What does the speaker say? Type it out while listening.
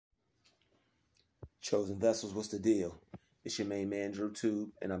Chosen vessels, what's the deal? It's your main man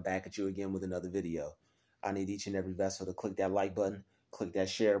Drutube, and I'm back at you again with another video. I need each and every vessel to click that like button, click that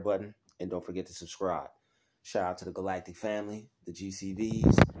share button, and don't forget to subscribe. Shout out to the Galactic family, the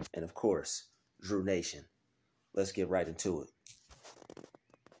GCVs, and of course, Drew Nation. Let's get right into it.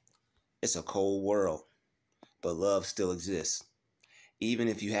 It's a cold world, but love still exists, even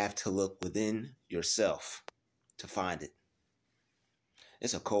if you have to look within yourself to find it.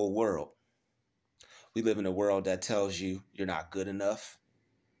 It's a cold world. We live in a world that tells you you're not good enough,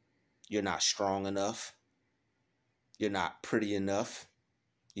 you're not strong enough, you're not pretty enough,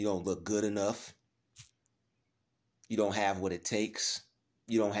 you don't look good enough, you don't have what it takes,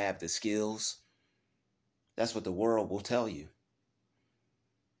 you don't have the skills. That's what the world will tell you.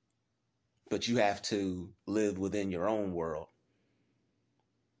 But you have to live within your own world.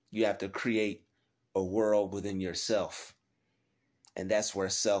 You have to create a world within yourself. And that's where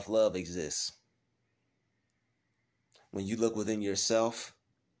self-love exists. When you look within yourself,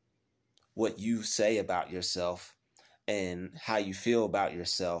 what you say about yourself and how you feel about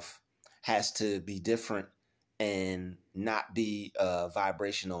yourself has to be different and not be a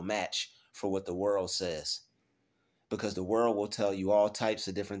vibrational match for what the world says. Because the world will tell you all types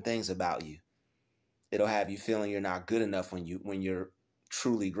of different things about you. It'll have you feeling you're not good enough when you're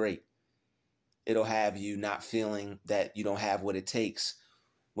truly great. It'll have you not feeling that you don't have what it takes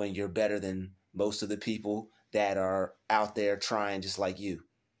when you're better than most of the people that are out there trying just like you.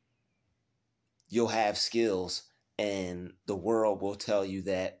 You'll have skills and the world will tell you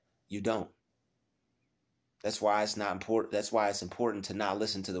that you don't. That's why it's not important. That's why it's important to not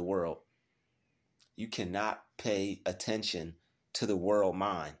listen to the world. You cannot pay attention to the world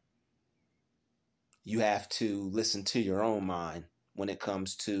mind. You have to listen to your own mind when it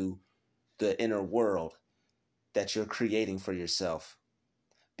comes to the inner world that you're creating for yourself,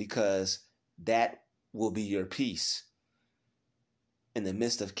 because that will be your peace. In the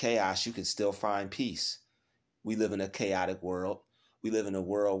midst of chaos, you can still find peace. We live in a chaotic world. We live in a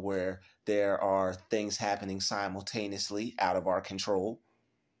world where there are things happening simultaneously out of our control.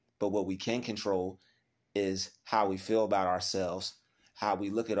 But what we can control is how we feel about ourselves, how we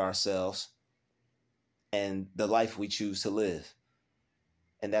look at ourselves, and the life we choose to live.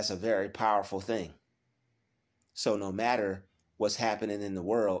 And that's a very powerful thing. So no matter what's happening in the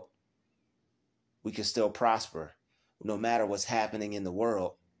world, we can still prosper. No matter what's happening in the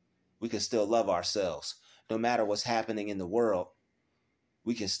world, we can still love ourselves. No matter what's happening in the world,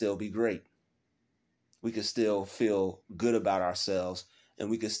 we can still be great. We can still feel good about ourselves, and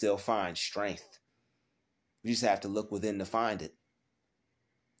we can still find strength. We just have to look within to find it.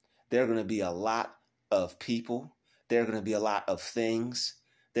 There are going to be a lot of people. There are going to be a lot of things.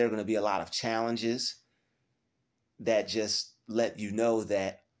 There are going to be a lot of challenges that just let you know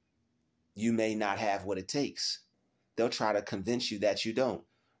that you may not have what it takes. They'll try to convince you that you don't.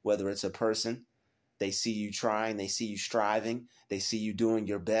 Whether it's a person, they see you trying, they see you striving, they see you doing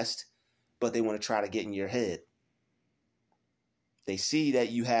your best, but they want to try to get in your head. They see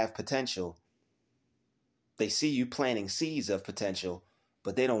that you have potential. They see you planting seeds of potential,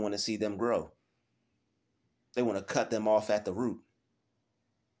 but they don't want to see them grow. They want to cut them off at the root.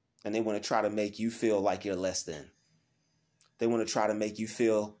 And they want to try to make you feel like you're less than. They want to try to make you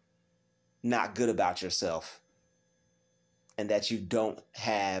feel not good about yourself and that you don't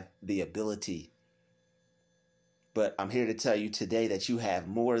have the ability. But I'm here to tell you today that you have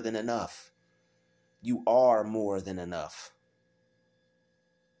more than enough. You are more than enough.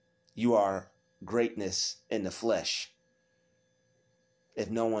 You are greatness in the flesh. If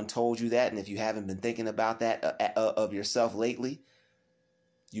no one told you that, and if you haven't been thinking about that of yourself lately,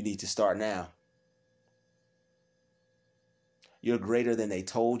 you need to start now. You're greater than they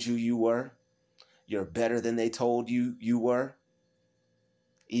told you you were. You're better than they told you you were.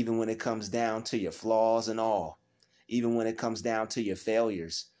 Even when it comes down to your flaws and all. Even when it comes down to your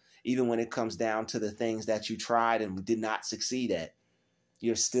failures. Even when it comes down to the things that you tried and did not succeed at.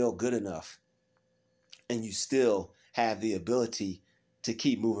 You're still good enough. And you still have the ability to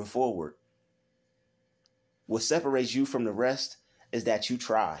keep moving forward. What separates you from the rest is that you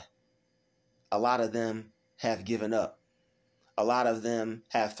try. A lot of them have given up. A lot of them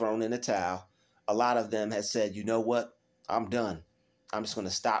have thrown in the towel. A lot of them have said, you know what? I'm done. I'm just going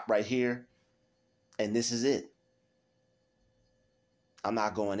to stop right here. And this is it. I'm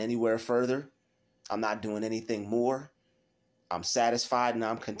not going anywhere further. I'm not doing anything more. I'm satisfied and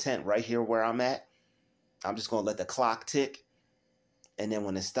I'm content right here where I'm at. I'm just going to let the clock tick. And then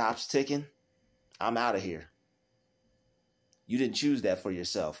when it stops ticking, I'm out of here. You didn't choose that for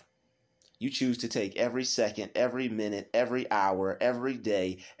yourself. You choose to take every second, every minute, every hour, every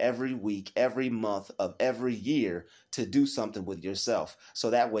day, every week, every month of every year to do something with yourself. So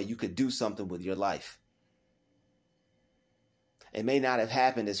that way you could do something with your life. It may not have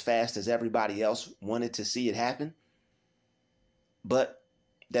happened as fast as everybody else wanted to see it happen, but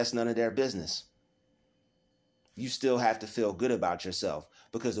that's none of their business. You still have to feel good about yourself,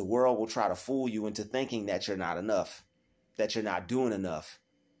 because the world will try to fool you into thinking that you're not enough, that you're not doing enough,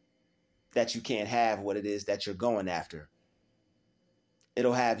 that you can't have what it is that you're going after.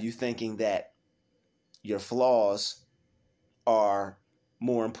 It'll have you thinking that your flaws are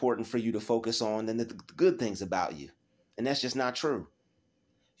more important for you to focus on than the good things about you. And that's just not true.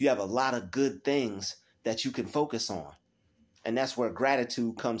 You have a lot of good things that you can focus on. And that's where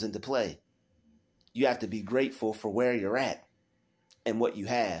gratitude comes into play. You have to be grateful for where you're at and what you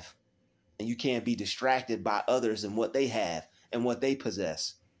have. And you can't be distracted by others and what they have and what they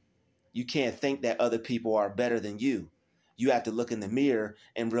possess. You can't think that other people are better than you. You have to look in the mirror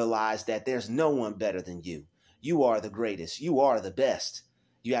and realize that there's no one better than you. You are the greatest. You are the best.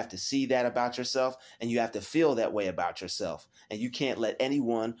 You have to see that about yourself, and you have to feel that way about yourself. And you can't let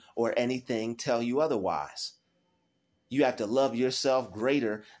anyone or anything tell you otherwise. You have to love yourself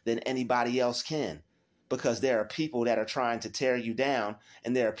greater than anybody else can, because there are people that are trying to tear you down,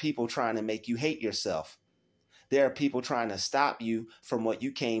 and there are people trying to make you hate yourself. There are people trying to stop you from what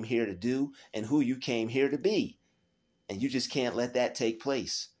you came here to do and who you came here to be. And you just can't let that take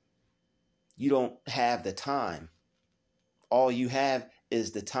place. You don't have the time. All you have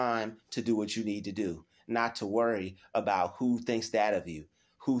is the time to do what you need to do, not to worry about who thinks that of you,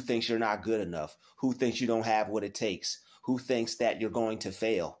 who thinks you're not good enough, who thinks you don't have what it takes, who thinks that you're going to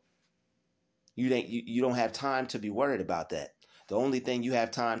fail. You don't have time to be worried about that. The only thing you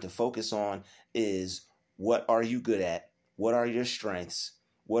have time to focus on is, what are you good at? What are your strengths?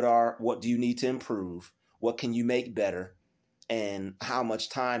 What do you need to improve? What can you make better? And how much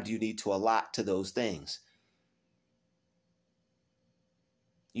time do you need to allot to those things?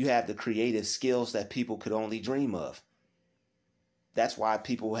 You have the creative skills that people could only dream of. That's why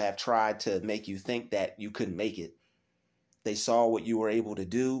people have tried to make you think that you couldn't make it. They saw what you were able to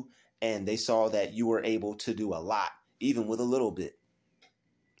do, and they saw that you were able to do a lot, even with a little bit.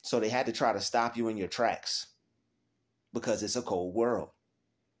 So they had to try to stop you in your tracks, because it's a cold world.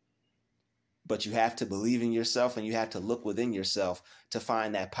 But you have to believe in yourself, and you have to look within yourself to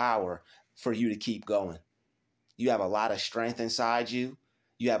find that power for you to keep going. You have a lot of strength inside you.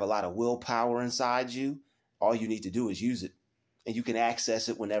 You have a lot of willpower inside you. All you need to do is use it, and you can access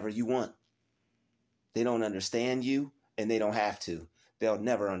it whenever you want. They don't understand you, and they don't have to. They'll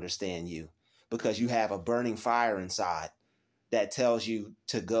never understand you, because you have a burning fire inside that tells you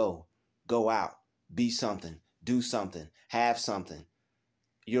to go out, be something, do something, have something.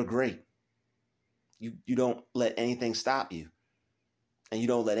 You're great. You don't let anything stop you, and you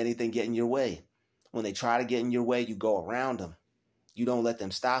don't let anything get in your way. When they try to get in your way, you go around them. You don't let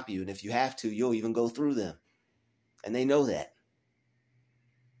them stop you. And if you have to, you'll even go through them. And they know that.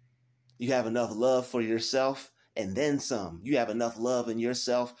 You have enough love for yourself and then some. You have enough love in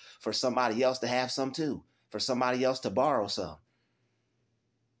yourself for somebody else to have some too, for somebody else to borrow some.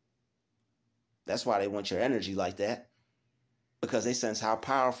 That's why they want your energy like that, because they sense how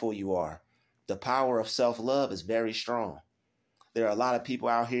powerful you are. The power of self-love is very strong. There are a lot of people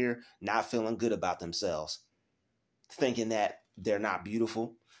out here not feeling good about themselves, thinking that they're not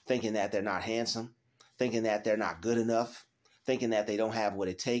beautiful, thinking that they're not handsome, thinking that they're not good enough, thinking that they don't have what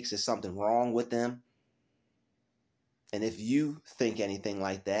it takes. There's something wrong with them. And if you think anything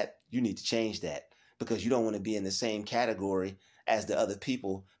like that, you need to change that, because you don't want to be in the same category as the other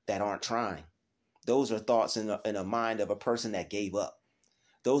people that aren't trying. Those are thoughts in the mind of a person that gave up.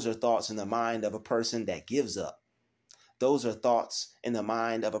 Those are thoughts in the mind of a person that gives up. Those are thoughts in the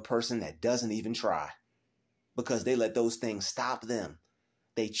mind of a person that doesn't even try, because they let those things stop them.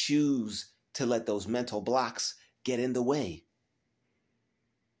 They choose to let those mental blocks get in the way.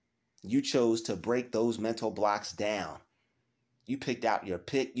 You chose to break those mental blocks down. You picked out your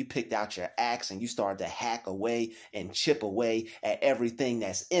pick, you picked out your axe, and you started to hack away and chip away at everything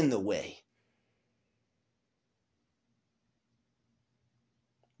that's in the way.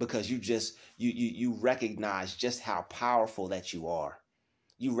 Because you recognize just how powerful that you are.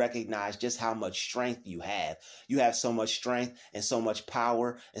 You recognize just how much strength you have. You have so much strength and so much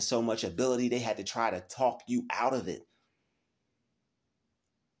power and so much ability. They had to try to talk you out of it.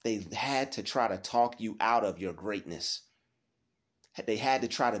 They had to try to talk you out of your greatness. They had to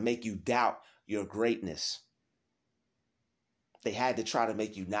try to make you doubt your greatness. They had to try to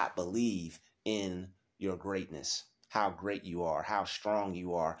make you not believe in your greatness. how great you are, how strong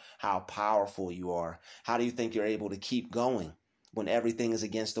you are, how powerful you are? How do you think you're able to keep going when everything is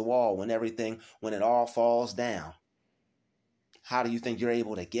against the wall, when it all falls down? How do you think you're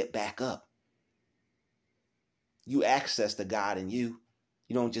able to get back up? You access the God in you.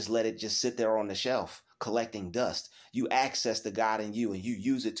 You don't just let it just sit there on the shelf collecting dust. You access the God in you and you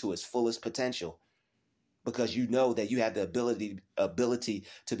use it to its fullest potential, because you know that you have the ability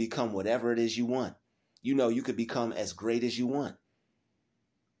to become whatever it is you want. You know you could become as great as you want.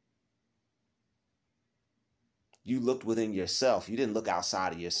 You looked within yourself. You didn't look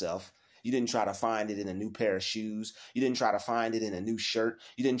outside of yourself. You didn't try to find it in a new pair of shoes. You didn't try to find it in a new shirt.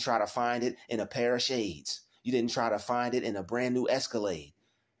 You didn't try to find it in a pair of shades. You didn't try to find it in a brand new Escalade.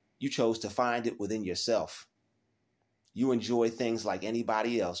 You chose to find it within yourself. You enjoy things like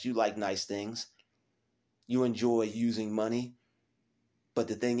anybody else. You like nice things. You enjoy using money. But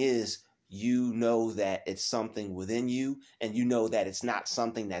the thing is, you know that it's something within you, and you know that it's not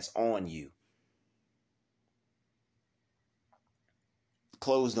something that's on you.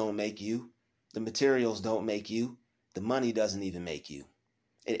 Clothes don't make you. The materials don't make you. The money doesn't even make you.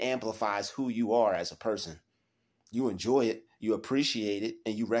 It amplifies who you are as a person. You enjoy it, you appreciate it,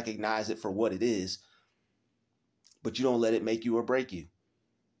 and you recognize it for what it is, but you don't let it make you or break you.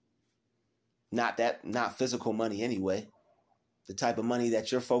 Not physical money anyway. The type of money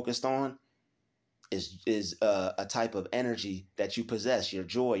that you're focused on is a type of energy that you possess, your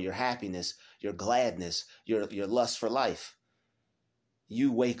joy, your happiness, your gladness, your lust for life.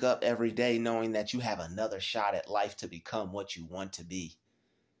 You wake up every day knowing that you have another shot at life to become what you want to be.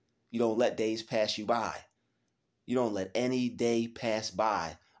 You don't let days pass you by. You don't let any day pass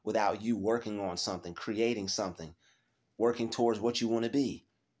by without you working on something, creating something, working towards what you want to be.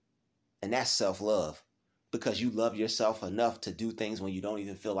 And that's self-love, because you love yourself enough to do things when you don't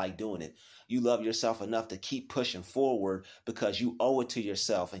even feel like doing it. You love yourself enough to keep pushing forward because you owe it to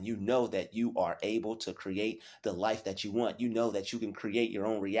yourself, and you know that you are able to create the life that you want. You know that you can create your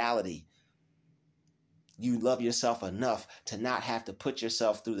own reality. You love yourself enough to not have to put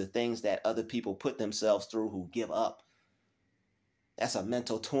yourself through the things that other people put themselves through who give up. That's a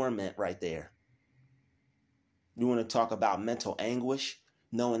mental torment right there. You want to talk about mental anguish?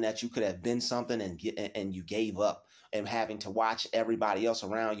 Knowing that you could have been something and you gave up, and having to watch everybody else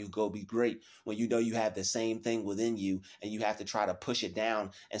around you go be great when you know you have the same thing within you and you have to try to push it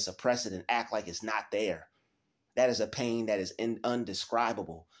down and suppress it and act like it's not there. That is a pain that is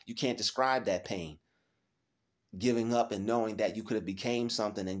undescribable. You can't describe that pain. Giving up and knowing that you could have became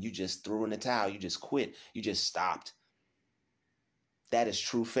something and you just threw in the towel, you just quit, you just stopped. That is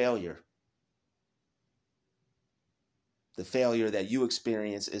true failure. The failure that you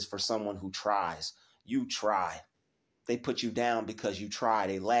experience is for someone who tries. You try. They put you down because you try.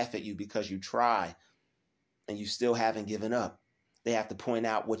 They laugh at you because you try. And you still haven't given up. They have to point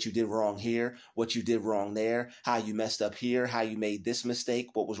out what you did wrong here, what you did wrong there, how you messed up here, how you made this mistake,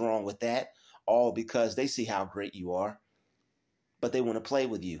 what was wrong with that. All because they see how great you are. But they want to play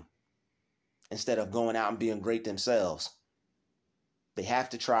with you instead of going out and being great themselves. They have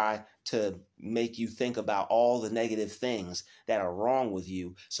to try to make you think about all the negative things that are wrong with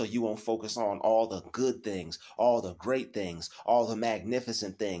you so you won't focus on all the good things, all the great things, all the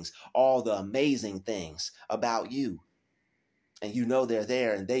magnificent things, all the amazing things about you. And you know they're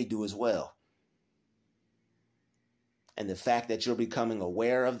there and they do as well. And the fact that you're becoming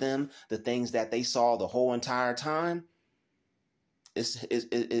aware of them, the things that they saw the whole entire time, is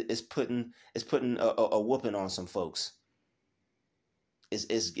putting a whooping on some folks.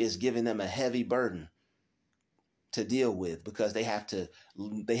 Is giving them a heavy burden to deal with, because they have to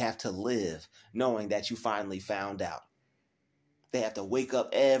live knowing that you finally found out. They have to wake up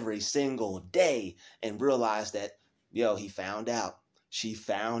every single day and realize that, he found out. She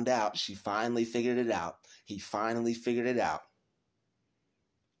found out. She finally figured it out. He finally figured it out.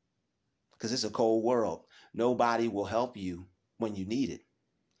 Because it's a cold world. Nobody will help you when you need it.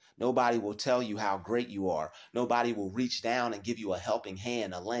 Nobody will tell you how great you are. Nobody will reach down and give you a helping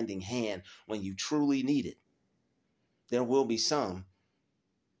hand, a lending hand when you truly need it. There will be some,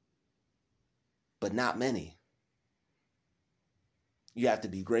 but not many. You have to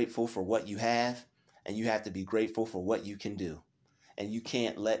be grateful for what you have, and you have to be grateful for what you can do. And you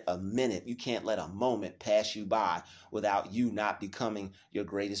can't let a moment pass you by without you not becoming your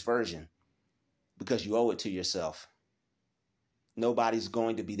greatest version, because you owe it to yourself. Nobody's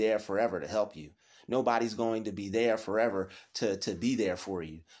going to be there forever to help you. Nobody's going to be there forever to be there for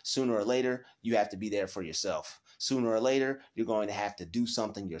you. Sooner or later, you have to be there for yourself. Sooner or later, you're going to have to do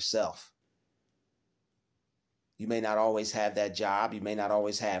something yourself. You may not always have that job. You may not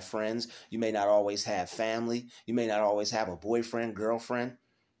always have friends. You may not always have family. You may not always have a boyfriend, girlfriend.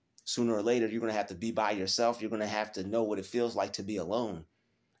 Sooner or later, you're going to have to be by yourself. You're going to have to know what it feels like to be alone.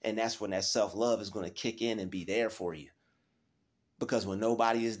 And that's when that self-love is going to kick in and be there for you. Because when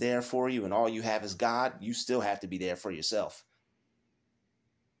nobody is there for you and all you have is God, you still have to be there for yourself.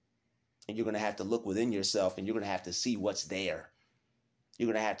 And you're going to have to look within yourself, and you're going to have to see what's there. You're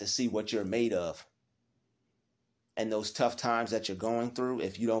going to have to see what you're made of. And those tough times that you're going through,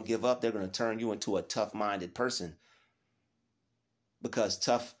 if you don't give up, they're going to turn you into a tough-minded person. Because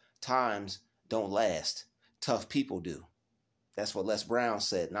tough times don't last. Tough people do. That's what Les Brown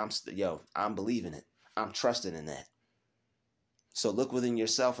said. And I'm believing it. I'm trusting in that. So look within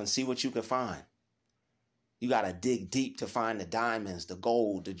yourself and see what you can find. You got to dig deep to find the diamonds, the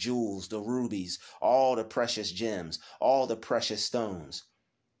gold, the jewels, the rubies, all the precious gems, all the precious stones.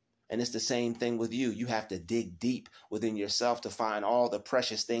 And it's the same thing with you. You have to dig deep within yourself to find all the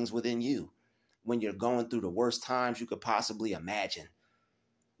precious things within you. When you're going through the worst times you could possibly imagine.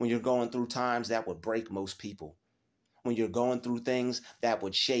 When you're going through times that would break most people. When you're going through things that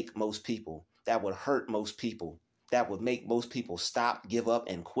would shake most people, that would hurt most people, that would make most people stop, give up,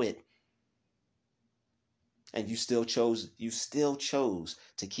 and quit. And you still chose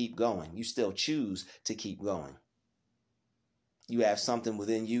to keep going. You still choose to keep going. You have something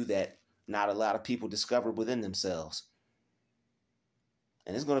within you that not a lot of people discover within themselves.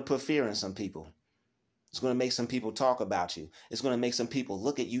 And it's going to put fear in some people. It's going to make some people talk about you. It's going to make some people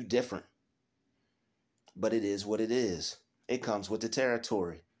look at you different. But it is what it is. It comes with the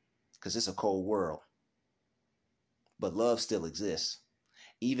territory because it's a cold world. But love still exists,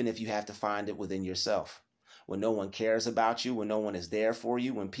 even if you have to find it within yourself. When no one cares about you, when no one is there for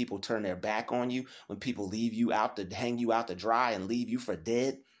you, when people turn their back on you, when people leave you out to hang you out to dry and leave you for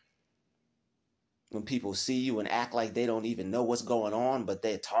dead, when people see you and act like they don't even know what's going on, but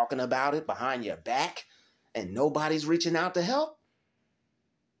they're talking about it behind your back and nobody's reaching out to help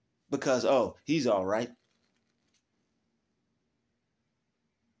because, oh, he's all right.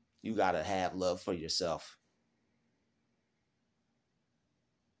 You got to have love for yourself.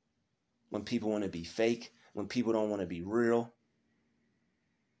 When people want to be fake, when people don't want to be real,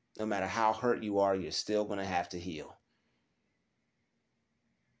 no matter how hurt you are, you're still going to have to heal.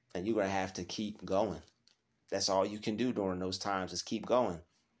 And you're going to have to keep going. That's all you can do during those times is keep going.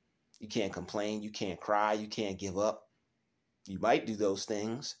 You can't complain. You can't cry. You can't give up. You might do those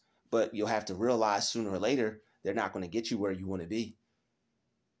things, but you'll have to realize sooner or later, they're not going to get you where you want to be.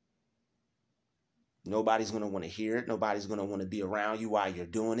 Nobody's going to want to hear it. Nobody's going to want to be around you while you're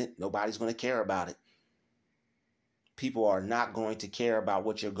doing it. Nobody's going to care about it. People are not going to care about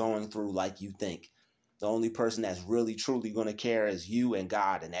what you're going through like you think. The only person that's really, truly going to care is you and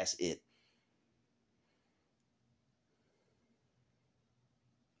God, and that's it.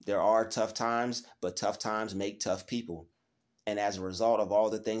 There are tough times, but tough times make tough people. And as a result of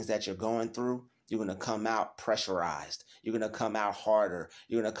all the things that you're going through, you're going to come out pressurized. You're going to come out harder.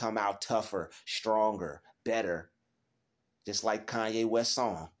 You're going to come out tougher, stronger, better. Just like Kanye West's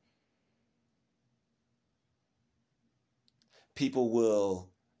song. People will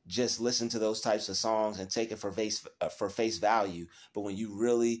just listen to those types of songs and take it for face value. But when you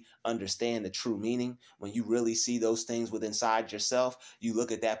really understand the true meaning, when you really see those things within inside yourself, you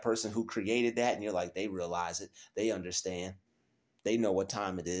look at that person who created that and you're like, they realize it. They understand. They know what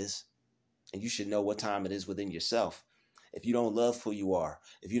time it is. And you should know what time it is within yourself. If you don't love who you are,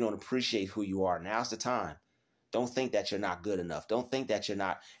 if you don't appreciate who you are, now's the time. Don't think that you're not good enough. Don't think that you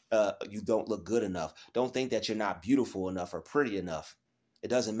don't look good enough. Don't think that you're not beautiful enough or pretty enough. It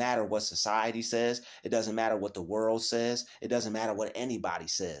doesn't matter what society says. It doesn't matter what the world says. It doesn't matter what anybody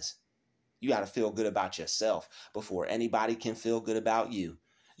says. You got to feel good about yourself before anybody can feel good about you.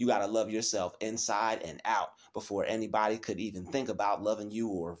 You got to love yourself inside and out before anybody could even think about loving you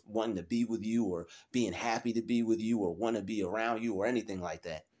or wanting to be with you or being happy to be with you or want to be around you or anything like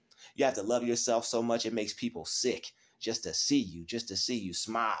that. You have to love yourself so much it makes people sick just to see you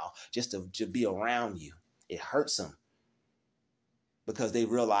smile, just to be around you. It hurts them because they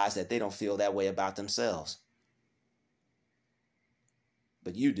realize that they don't feel that way about themselves.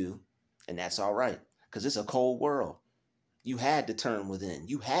 But you do, and that's all right because it's a cold world. You had to turn within.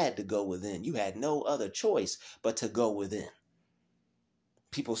 You had to go within. You had no other choice but to go within.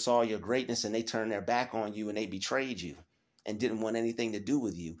 People saw your greatness and they turned their back on you and they betrayed you and didn't want anything to do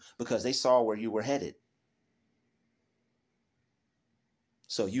with you because they saw where you were headed.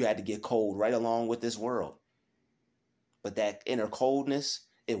 So you had to get cold right along with this world. But that inner coldness,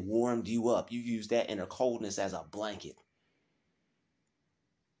 it warmed you up. You used that inner coldness as a blanket.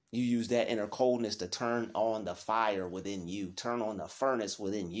 You used that inner coldness to turn on the fire within you, turn on the furnace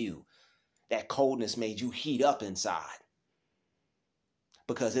within you. That coldness made you heat up inside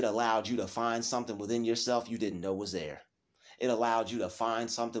because it allowed you to find something within yourself you didn't know was there. It allowed you to find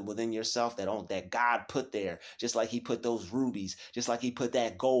something within yourself that God put there, just like he put those rubies, just like he put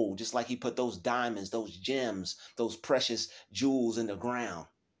that gold, just like he put those diamonds, those gems, those precious jewels in the ground.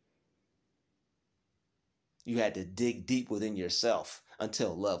 You had to dig deep within yourself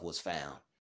until love was found.